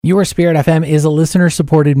Your Spirit FM is a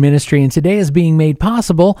listener-supported ministry, and today is being made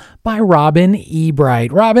possible by Robbin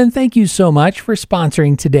Ebright. Robbin, thank you so much for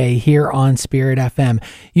sponsoring today here on Spirit FM.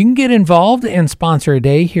 You can get involved and sponsor a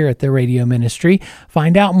day here at the radio ministry.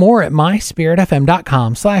 Find out more at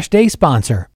myspiritfm.com/day sponsor.